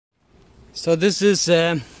So this is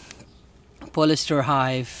a polyester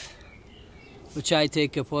hive, which I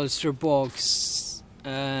take a polyester box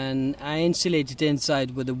and I insulate it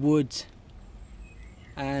inside with the wood,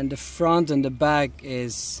 and the front and the back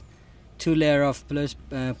is 2 layers of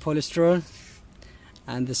polystyrene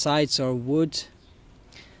and the sides are wood.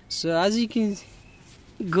 So as you can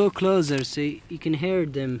go closer, so you can hear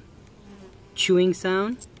them chewing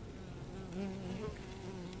sound.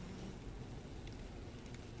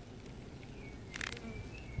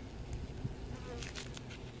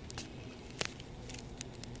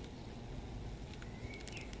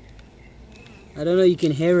 I don't know you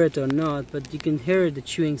can hear it or not, but you can hear the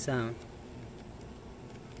chewing sound.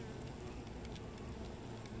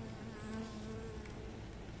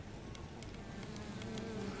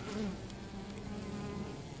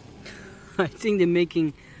 I think they're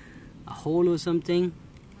making a hole or something,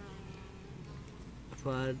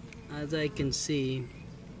 but as I can see,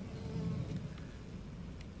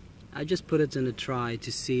 I just put it in a try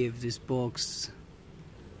to see if this box,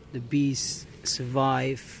 the bees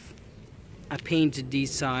survive. I painted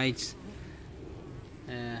these sides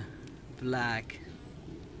black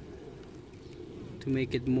to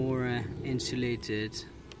make it more insulated,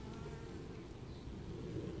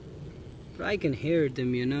 but I can hear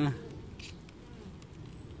them, you know.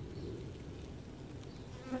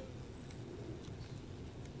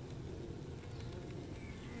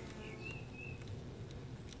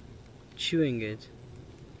 Chewing it.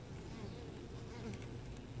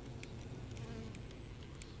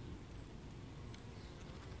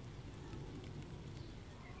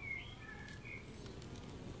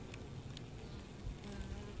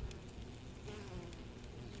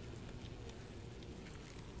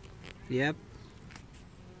 Yep.